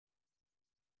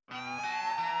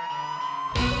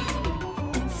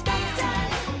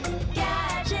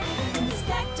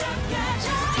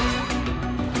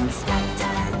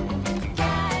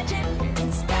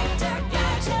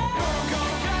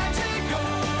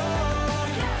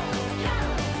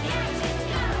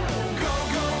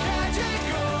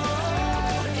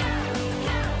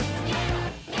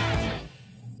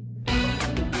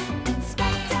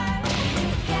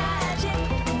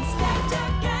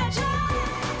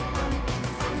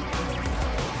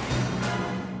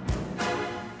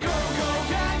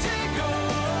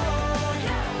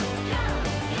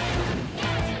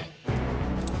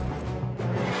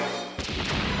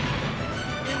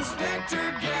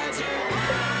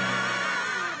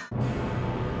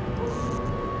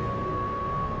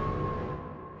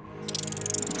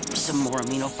some more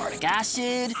amino-fartic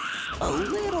acid, a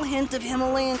little hint of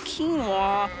Himalayan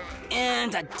quinoa,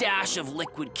 and a dash of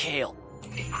liquid kale.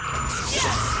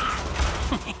 Yes!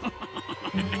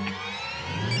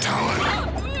 Talon!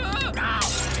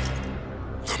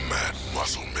 The mad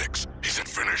muscle mix. Is it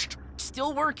finished?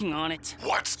 Still working on it.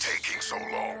 What's taking so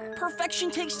long?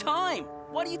 Perfection takes time.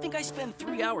 Why do you think I spend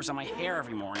 3 hours on my hair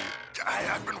every morning?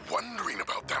 I've been wondering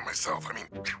about that myself. I mean,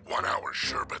 1 hour,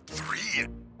 sure, but 3?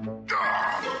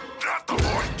 Not the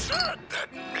point. That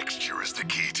mixture is the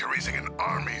key to raising an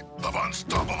army of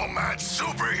unstoppable mad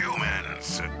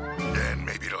superhumans. And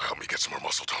maybe it'll help me get some more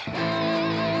muscle tone.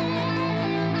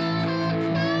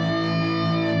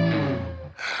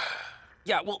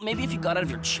 Yeah, well, maybe if you got out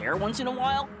of your chair once in a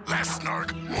while. Less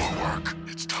snark, more work.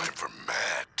 It's time for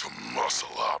Mad to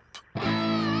muscle up.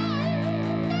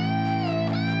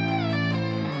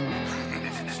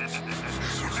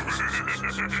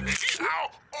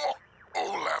 Ow!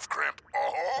 Oh, laugh cramp.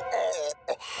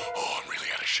 Oh, I'm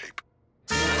really out of shape.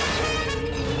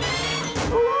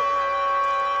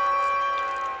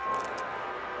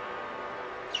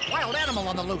 Wild animal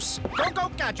on the loose. Go,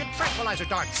 Gadget, tranquilizer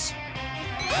darts.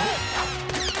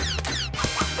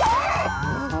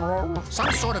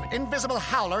 Some sort of invisible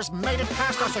howlers made it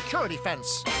past our security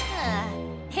fence.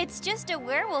 It's just a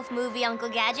werewolf movie, Uncle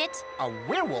Gadget. A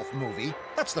werewolf movie?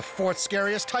 That's the 4th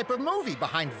scariest type of movie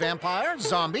behind vampire,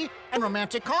 zombie, and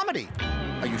romantic comedy.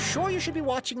 Are you sure you should be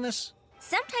watching this?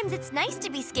 Sometimes it's nice to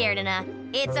be scared in a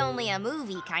it's only a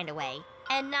movie kind of way.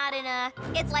 And not in a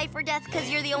it's life or death because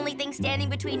you're the only thing standing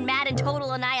between mad and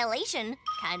total annihilation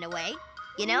kind of way.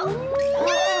 You know?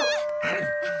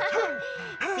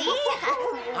 See?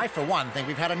 I, for one, think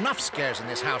we've had enough scares in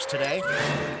this house today.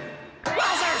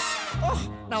 Wowzers! Oh,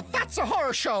 now that's a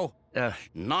horror show!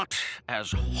 Not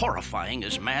as horrifying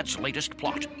as Mad's latest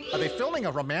plot. Are they filming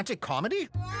a romantic comedy?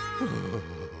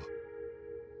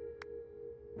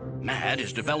 Mad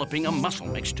is developing a muscle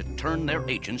mix to turn their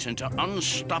agents into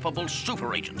unstoppable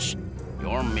super agents.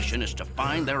 Your mission is to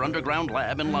find their underground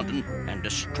lab in London and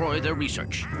destroy their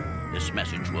research. This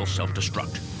message will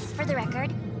self-destruct. For the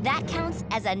record, that counts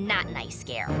as a not nice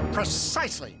scare.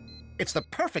 Precisely. It's the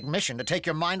perfect mission to take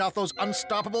your mind off those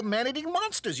unstoppable man-eating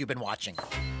monsters you've been watching.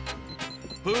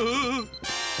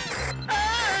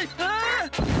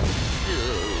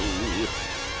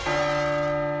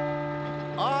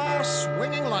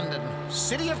 Swinging London,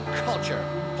 city of culture,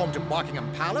 home to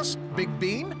Buckingham Palace, Big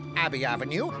Ben, Abbey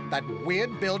Avenue, that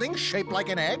weird building shaped like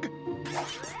an egg.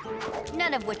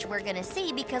 None of which we're gonna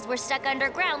see because we're stuck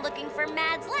underground looking for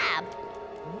Mad's lab.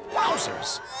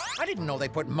 Wowzers! I didn't know they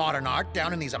put modern art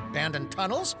down in these abandoned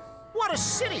tunnels. What a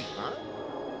city!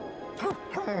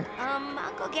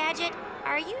 Uncle Gadget,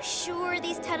 are you sure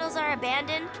these tunnels are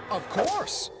abandoned? Of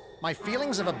course! My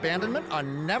feelings of abandonment are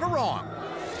never wrong.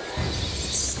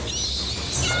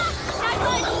 Not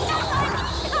fun!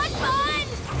 Not fun!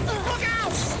 Look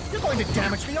out! You're going to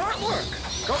damage the artwork!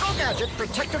 Go, Gadget,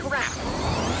 protective wrap!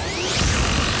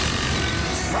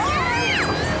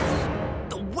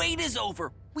 The wait is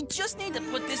over. We just need to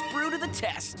put this brew to the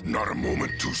test. Not a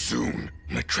moment too soon.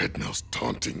 My treadmill's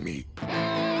taunting me.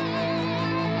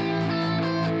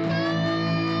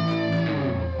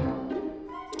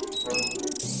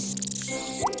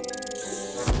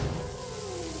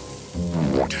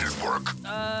 Did it work?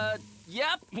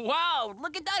 Yep. Wow,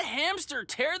 look at that hamster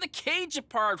tear the cage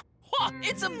apart. Whoa,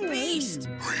 it's a beast.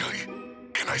 Really?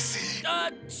 Can I see?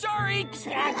 Sorry.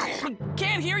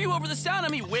 Can't hear you over the sound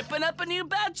of me whipping up a new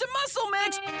batch of muscle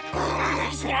mix.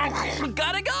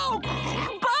 Gotta go.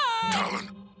 Bye. Talon,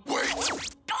 wait.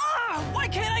 Why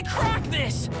can't I crack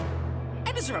this?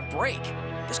 I deserve a break.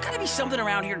 There's gotta be something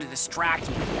around here to distract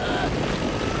me.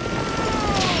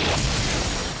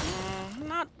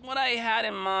 Not what I had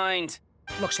in mind.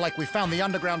 Looks like we found the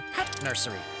underground pet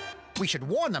nursery. We should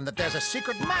warn them that there's a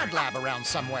secret mad lab around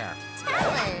somewhere.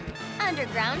 Talon,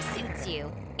 underground suits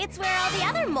you. It's where all the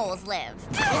other moles live.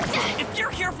 If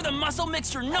you're here for the muscle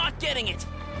mix, you're not getting it.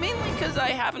 Mainly because I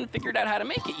haven't figured out how to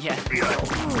make it yet.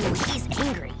 Ooh, he's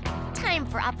angry. Time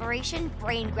for Operation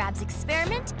Brain Grabs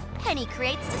Experiment. Penny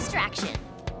creates distraction.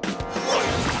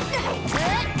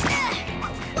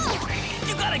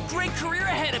 You got a great career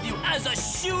ahead of you as a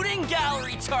shooting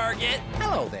gallery target.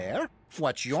 Hello there.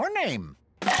 What's your name?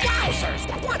 Wowzers!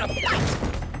 What a fight!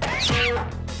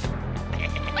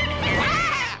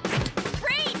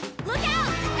 Brain, look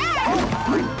out!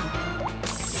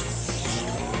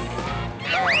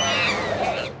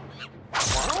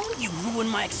 You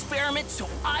ruined my experiment, so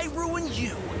I ruin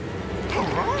you.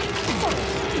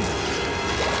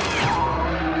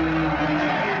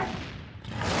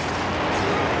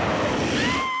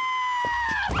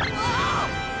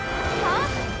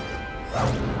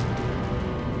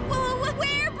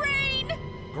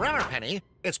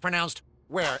 It's pronounced,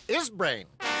 where is Brain?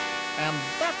 And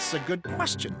that's a good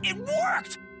question. It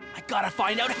worked! I gotta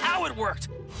find out how it worked.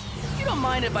 You don't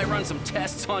mind if I run some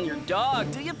tests on your dog,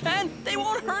 do you, Pen? They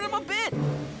won't hurt him a bit.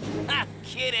 Ha,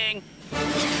 kidding.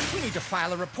 We need to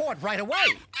file a report right away.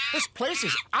 This place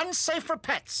is unsafe for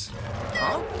pets.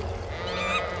 Huh?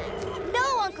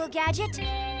 No, Uncle Gadget.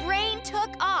 Brain took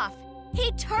off.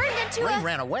 He turned into Brain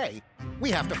ran away. We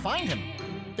have to find him.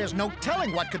 There's no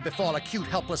telling what could befall a cute,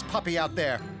 helpless puppy out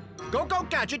there. Go,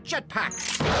 Gadget jetpack!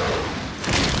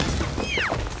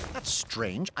 That's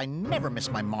strange. I never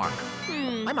miss my mark.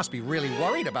 I must be really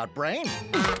worried about Brain.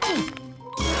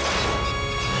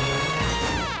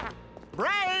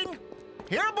 Brain!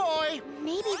 Here, boy!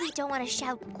 Maybe we don't want to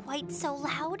shout quite so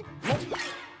loud.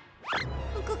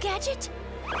 Uncle Gadget?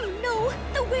 Oh no,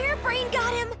 the Wildbrain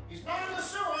got him! He's not in the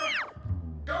sewer!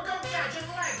 Go, Gadget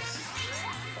legs!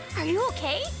 Are you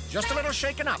okay? Just a little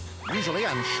shaken up. Usually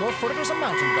I'm sure-footed as a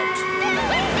mountain goat.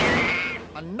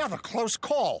 Another close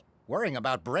call. Worrying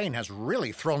about Brain has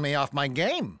really thrown me off my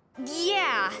game.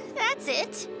 Yeah, that's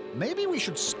it. Maybe we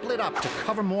should split up to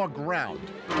cover more ground.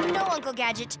 No, Uncle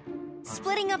Gadget.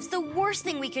 Splitting up's the worst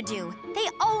thing we could do. They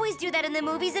always do that in the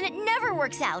movies and it never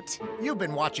works out. You've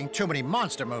been watching too many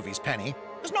monster movies, Penny.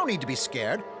 There's no need to be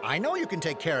scared. I know you can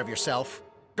take care of yourself.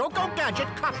 Go,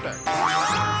 Gadget copter.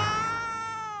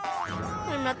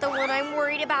 I'm not the one I'm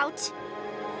worried about.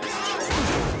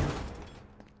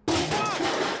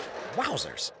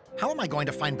 Wowzers. How am I going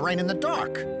to find Brain in the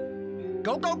dark?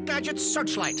 Go, Gadget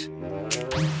searchlight.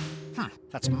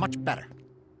 That's much better.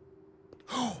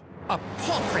 A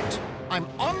paw print. I'm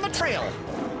on the trail.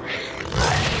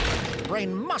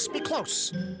 Brain must be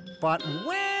close. But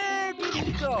where did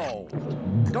he go?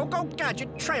 Go,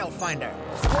 Gadget trail finder.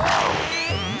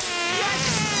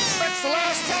 Yes! That's the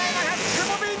last time I had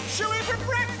triple bean chewy for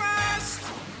breakfast!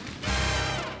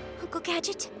 Uncle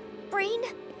Gadget, Brain,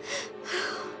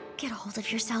 get a hold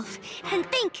of yourself and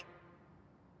think.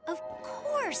 Of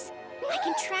course, I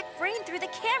can track Brain through the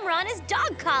camera on his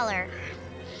dog collar.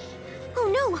 Oh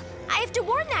no, I have to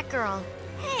warn that girl.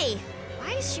 Hey,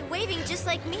 why is she waving just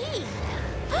like me?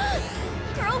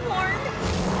 Girl warned.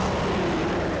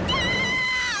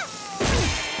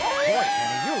 Boy,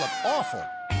 Penny, you look awful.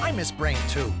 I miss Brain,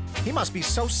 too. He must be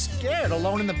so scared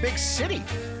alone in the big city.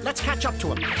 Let's catch up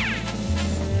to him.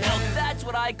 Well, that's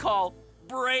what I call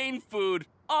brain food.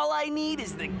 All I need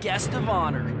is the guest of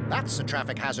honor. That's a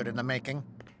traffic hazard in the making.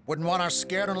 Wouldn't want our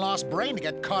scared and lost Brain to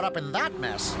get caught up in that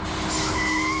mess.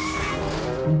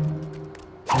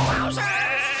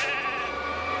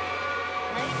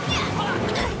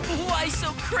 Why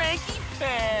so cranky,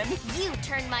 Pen? You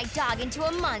turned my dog into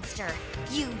a monster.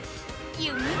 You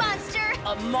monster!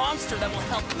 A monster that will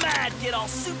help Mad get all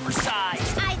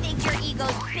supersized. I think your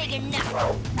ego's big enough.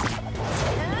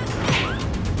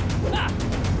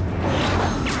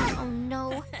 Oh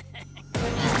no.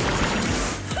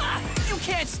 You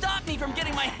can't stop me from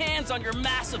getting my hands on your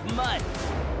massive mud.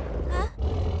 Huh?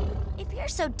 If you're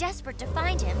so desperate to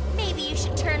find him, maybe you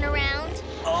should turn around.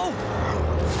 Oh!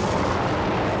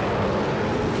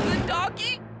 Good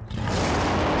doggy?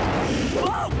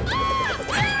 Whoa!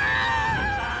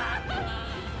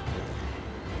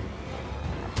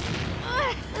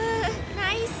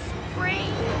 Nice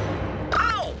Brain.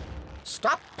 Ow!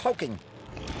 Stop poking.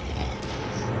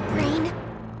 Brain,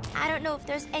 I don't know if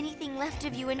there's anything left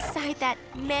of you inside that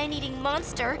man-eating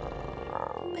monster.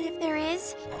 But if there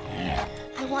is,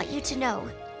 I want you to know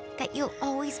that you'll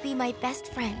always be my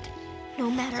best friend, no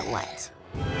matter what.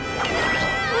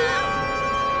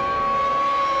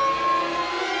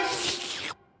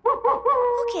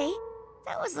 Okay,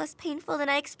 that was less painful than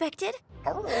I expected.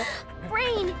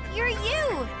 Brain, you're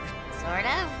you! Sort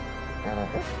of.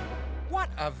 What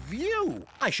a view!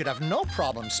 I should have no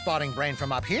problem spotting Brain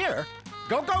from up here.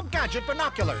 Go, Gadget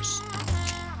binoculars.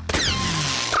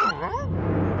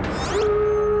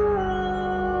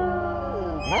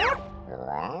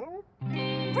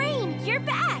 Brain, you're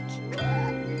back!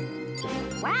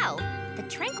 Wow, the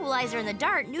tranquilizer in the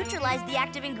dart neutralized the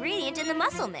active ingredient in the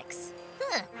muscle mix.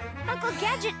 Huh, Uncle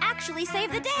Gadget actually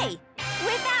saved the day.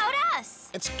 Without us!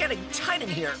 It's getting tight in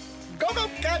here. Go,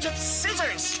 Gadget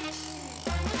scissors!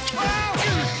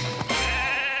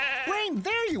 Brain,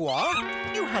 there you are.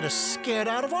 You had us scared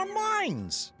out of our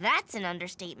minds. That's an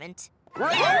understatement.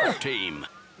 Team.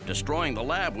 Destroying the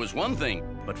lab was one thing,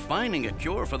 but finding a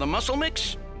cure for the muscle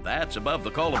mix? That's above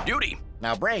the call of duty.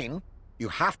 Now, Brain, you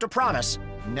have to promise,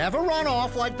 never run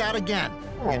off like that again.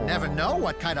 You never know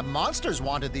what kind of monsters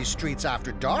wanted these streets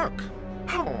after dark.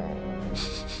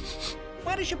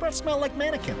 Why does your breath smell like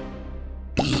mannequin?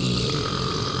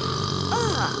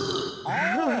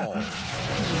 Oh.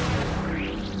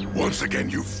 Once again,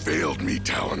 you failed me,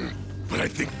 Talon. But I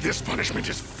think this punishment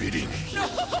is fitting. No,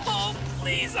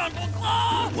 please, Uncle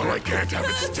Claw! Well, I can't have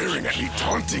it staring at me,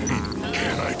 taunting me.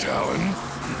 Can I, Talon?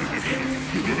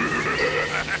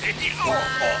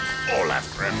 oh,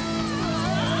 last breath.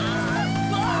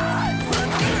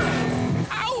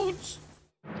 Ouch!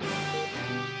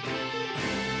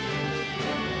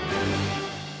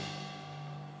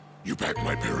 You packed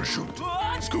my parachute,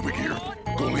 scuba gear,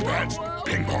 goalie pads,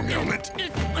 ping pong helmet.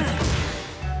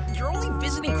 You're only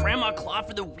visiting Grandma Claw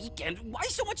for the weekend. Why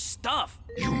so much stuff?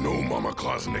 You know Mama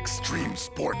Claw's an extreme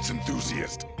sports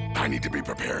enthusiast. I need to be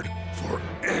prepared for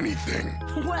anything.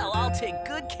 Well, I'll take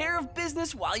good care of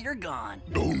business while you're gone.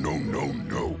 No.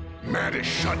 Matt is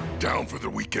shut down for the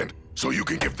weekend, so you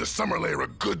can give the summer lair a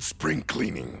good spring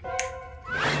cleaning.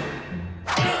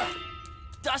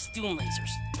 Dust dune lasers,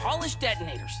 polished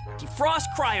detonators, defrost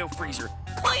cryo freezer,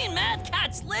 clean Mad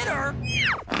Cat's litter.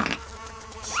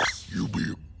 You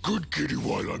be a good kitty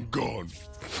while I'm gone.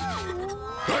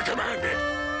 I command it!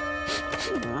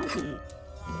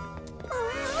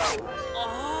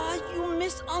 Aw, you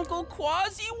miss Uncle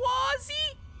Quasi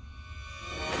Wazzy?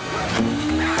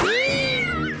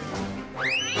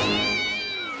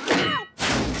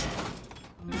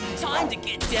 Time to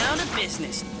get down to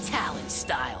business, Talon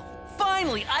style.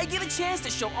 Finally, I get a chance to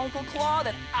show Uncle Claw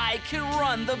that I can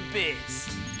run the biz.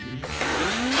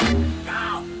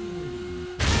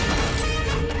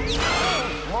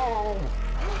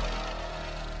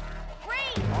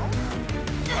 Brain!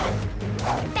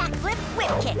 Backflip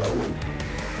whip kick.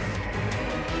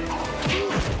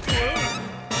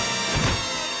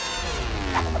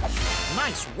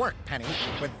 Nice work, Penny.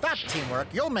 With that teamwork,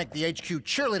 you'll make the HQ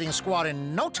cheerleading squad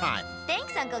in no time.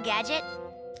 Thanks, Uncle Gadget.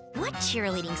 What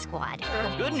cheerleading squad?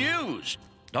 Good news!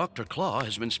 Dr. Claw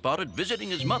has been spotted visiting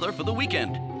his mother for the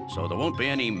weekend, so there won't be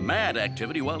any mad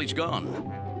activity while he's gone.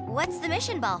 What's the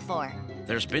mission ball for?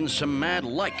 There's been some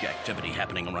mad-like activity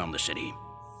happening around the city.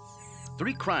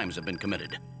 3 crimes have been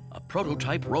committed. A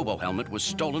prototype robo-helmet was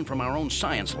stolen from our own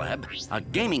science lab, a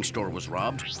gaming store was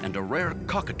robbed, and a rare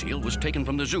cockatiel was taken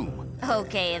from the zoo.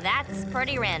 Okay, that's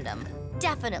pretty random.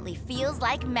 Definitely feels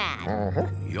like mad.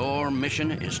 Your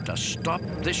mission is to stop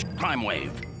this crime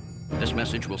wave. This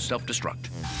message will self-destruct.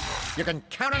 You can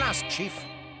count on us, Chief.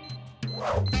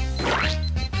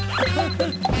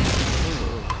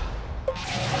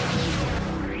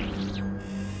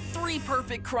 3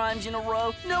 perfect crimes in a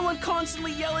row, no one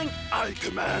constantly yelling, I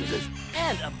command it.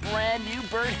 and a brand new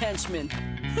bird henchman.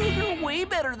 You're way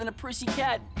better than a prissy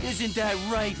cat. Isn't that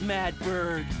right, Mad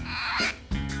Bird?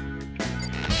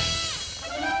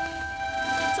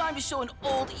 Time to show an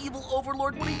old evil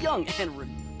overlord what a young and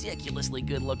ridiculously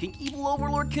good-looking evil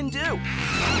overlord can do.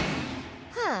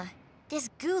 Huh. This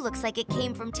goo looks like it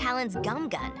came from Talon's gum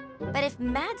gun. But if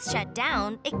Mad's shut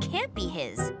down, it can't be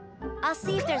his. I'll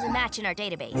see if there's a match in our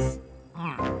database.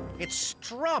 It's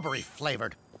strawberry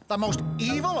flavored. The most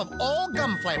evil of all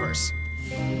gum flavors.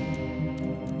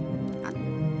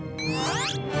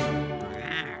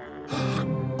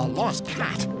 A lost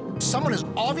cat. Someone is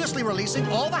obviously releasing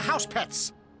all the house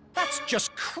pets. That's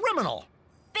just criminal.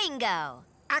 Bingo!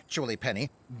 Actually, Penny,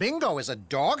 Bingo is a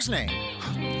dog's name.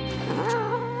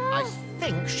 I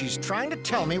think she's trying to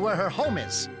tell me where her home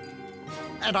is.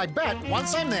 And I bet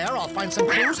once I'm there, I'll find some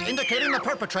clues indicating the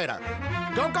perpetrator.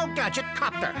 Go, Gadget,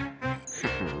 copter.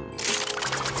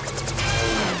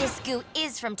 This goo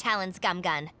is from Talon's gum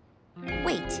gun.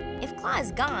 Wait, if Claw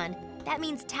is gone, that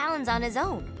means Talon's on his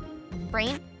own.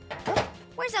 Brain,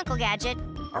 where's Uncle Gadget?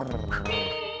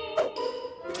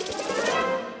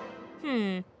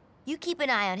 You keep an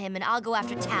eye on him and I'll go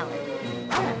after Talon.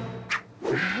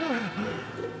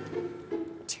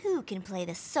 2 can play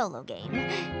the solo game.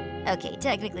 Okay,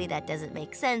 technically that doesn't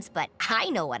make sense, but I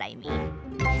know what I mean.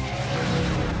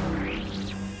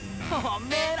 Oh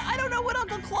man, I don't know what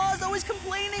Uncle Claw's always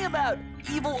complaining about.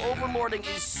 Evil overlording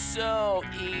is so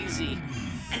easy.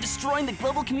 And destroying the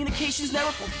global communications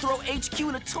network will throw HQ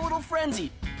in a total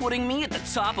frenzy, putting me at the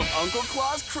top of Uncle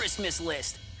Claw's Christmas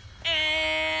list.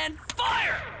 And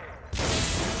fire!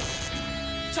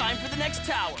 Time for the next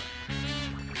tower.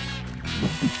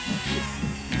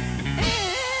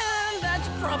 And that's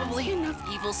probably enough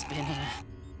evil spinning.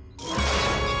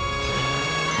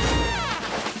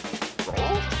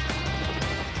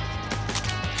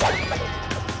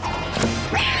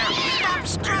 Stop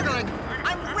struggling!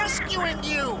 I'm rescuing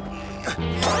you!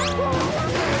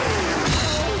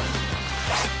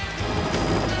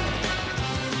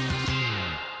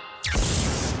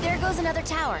 There goes another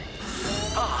tower.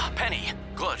 Ah, Penny.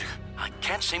 Good. I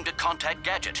can't seem to contact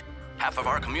Gadget. Half of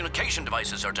our communication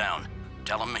devices are down.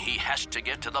 Tell him he has to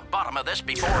get to the bottom of this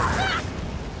before...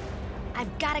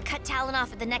 I've got to cut Talon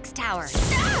off at the next tower.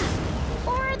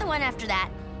 Or the one after that.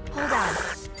 Hold on.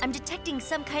 I'm detecting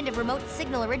some kind of remote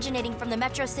signal originating from the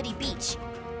Metro City beach.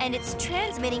 And it's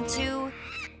transmitting to...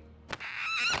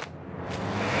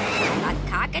 a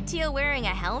cockatiel wearing a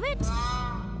helmet?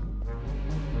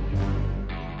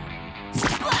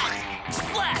 Splat!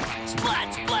 Splat!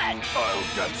 Splat! Splat! I'll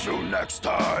get you next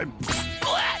time.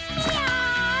 Splat!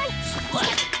 Splat!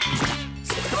 Splat!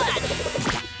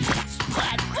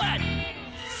 Splat! Splat!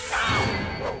 Ow!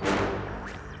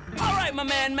 All right, my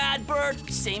man Mad Bird.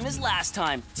 Same as last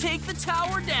time. Take the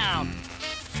tower down.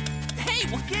 Hey,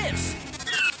 what gives?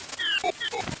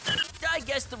 I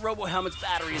guess the Robo Helmet's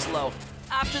battery is low.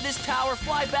 After this tower,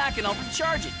 fly back and I'll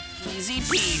recharge it. Easy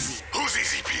peasy. Who's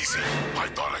easy peasy? I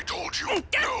thought I told you.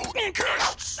 No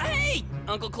guests. Hey,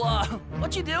 Uncle Claw,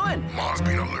 what you doing? Ma's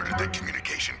been alerted that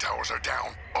communication towers are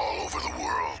down all over the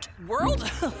world. World?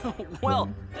 Well,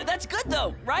 that's good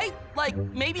though, right? Like,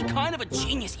 maybe kind of a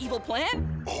genius evil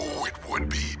plan? Oh, it would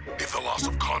be if the loss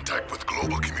of contact with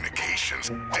global communications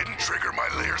didn't trigger my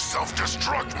layer's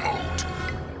self-destruct mode.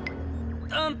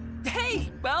 Hey,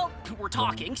 well, we're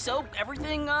talking, so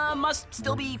everything, must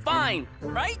still be fine,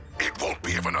 right? It won't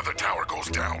be if another tower goes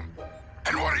down.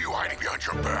 And what are you hiding behind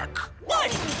your back?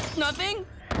 What? Nothing?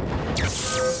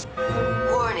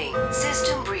 Warning,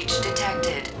 system breach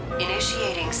detected.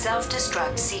 Initiating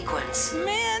self-destruct sequence.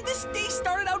 Man, this day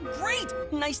started out great.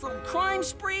 Nice little crime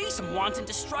spree, some wanton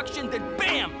destruction, then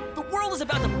bam! The world is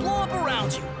about to blow up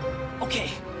around you.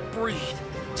 Okay, breathe.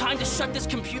 Time to shut this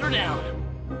computer down.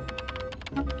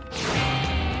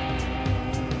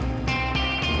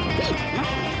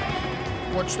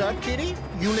 What's that, kitty?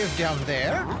 You live down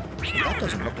there? That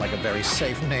doesn't look like a very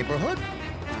safe neighborhood.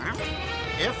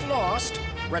 If lost,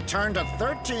 return to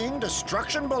 13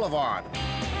 Destruction Boulevard.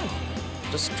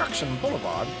 Destruction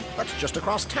Boulevard? That's just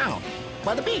across town,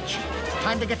 by the beach.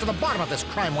 Time to get to the bottom of this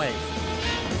crime wave.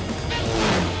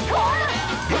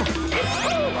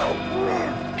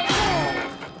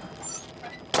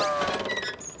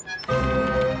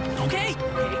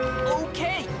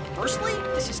 Okay. Firstly,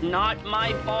 this is not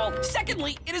my fault.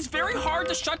 Secondly, it is very hard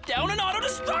to shut down an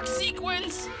auto-destruct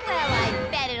sequence. Well, I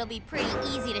bet it'll be pretty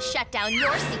easy to shut down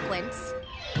your sequence.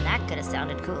 That could have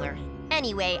sounded cooler.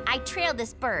 Anyway, I trailed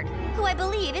this bird, who I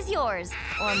believe is yours.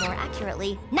 Or more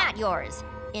accurately, not yours.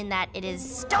 In that it is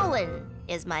stolen,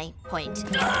 is my point.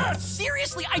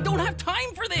 Seriously, I don't have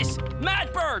time for this!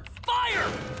 Mad Bird, fire!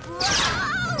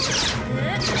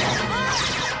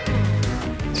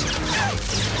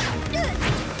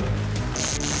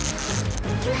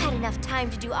 You had enough time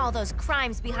to do all those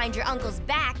crimes behind your uncle's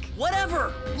back.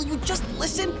 Whatever! Will you just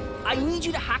listen? I need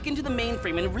you to hack into the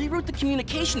mainframe and reroute the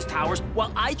communications towers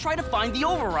while I try to find the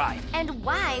override. And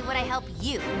why would I help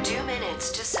you? 2 minutes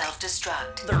to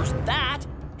self-destruct. There's that.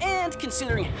 And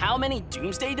considering how many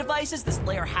doomsday devices this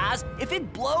layer has, if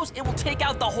it blows, it will take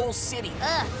out the whole city.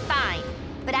 Ugh, fine.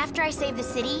 But after I save the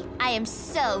city, I am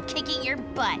so kicking your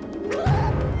butt.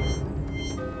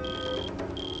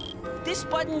 This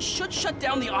button should shut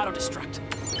down the auto-destruct.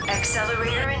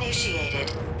 Accelerator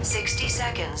initiated. 60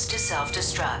 seconds to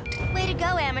self-destruct. Way to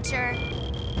go, amateur.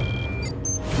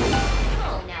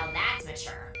 Oh, now that's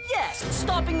mature. Yes,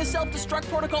 stopping the self-destruct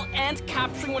protocol and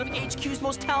capturing one of HQ's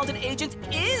most talented agents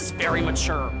is very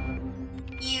mature.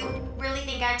 You really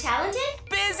think I'm talented?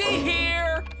 Busy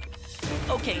here!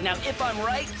 Okay, now if I'm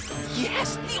right,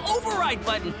 yes, the override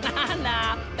button.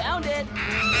 Nah, found it.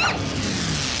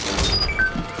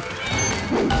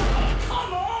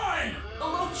 Come on! The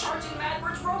low charging Mad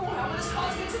Bird's Robo Helmet is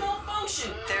causing it to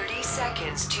malfunction. 30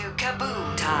 seconds to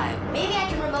kaboom time. Maybe I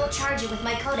can remote charge it with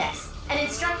my codex and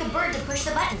instruct the bird to push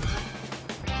the button.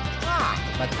 Ah,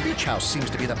 but the beach house seems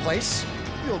to be the place.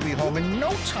 You'll be home in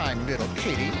no time, little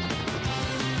kitty.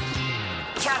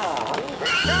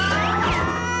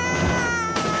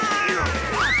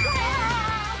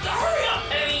 Hurry up,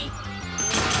 Penny!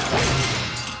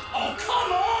 Oh,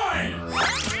 come on!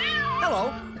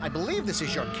 Hello, I believe this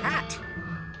is your cat.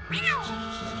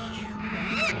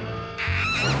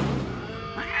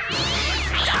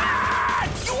 Ah,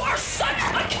 you are such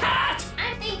a cat!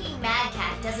 I'm thinking Mad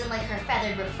Cat doesn't like her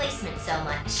feathered replacement so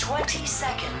much. 20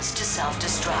 seconds to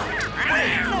self-destruct.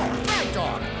 Wait, no, Mad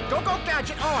Dog. Go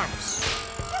Gadget arms.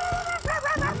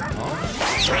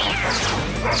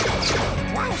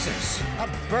 Wowzers! That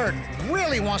bird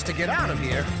really wants to get out of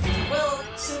here. Well,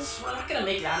 since we're not gonna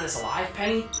make it out of this alive,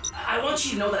 Penny, I want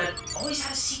you to know that I've always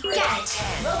had a secret. Got it!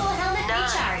 10, Robo helmet 9,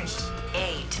 recharged.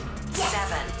 8, Yes.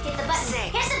 7, Hit the button.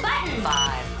 6, Hit the button.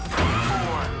 5,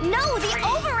 4, No, the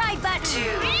override button. 2,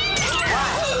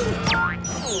 1.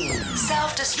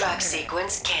 Self-destruct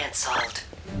sequence canceled.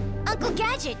 Uncle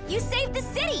Gadget, you saved the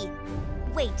city!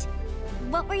 Wait,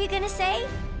 what were you gonna say?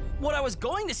 What I was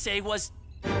going to say was,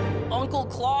 Uncle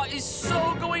Claw is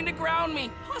so going to ground me,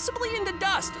 possibly into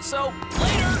dust, so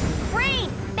later! Brain!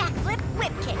 Backflip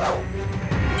whip kick!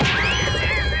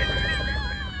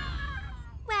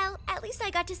 Well, at least I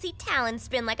got to see Talon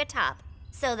spin like a top,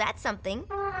 so that's something.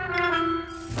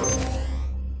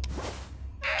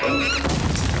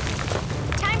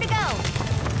 Time to go!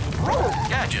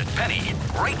 Gadget, Penny,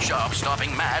 great job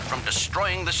stopping Mad from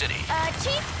destroying the city.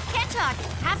 Chief, can't talk.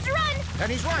 Have to run.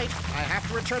 Penny's right. I have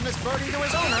to return this birdie to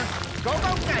his owner. Go,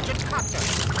 Gadget, copter.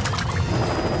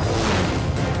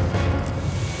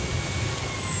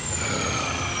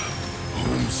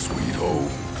 Home sweet home.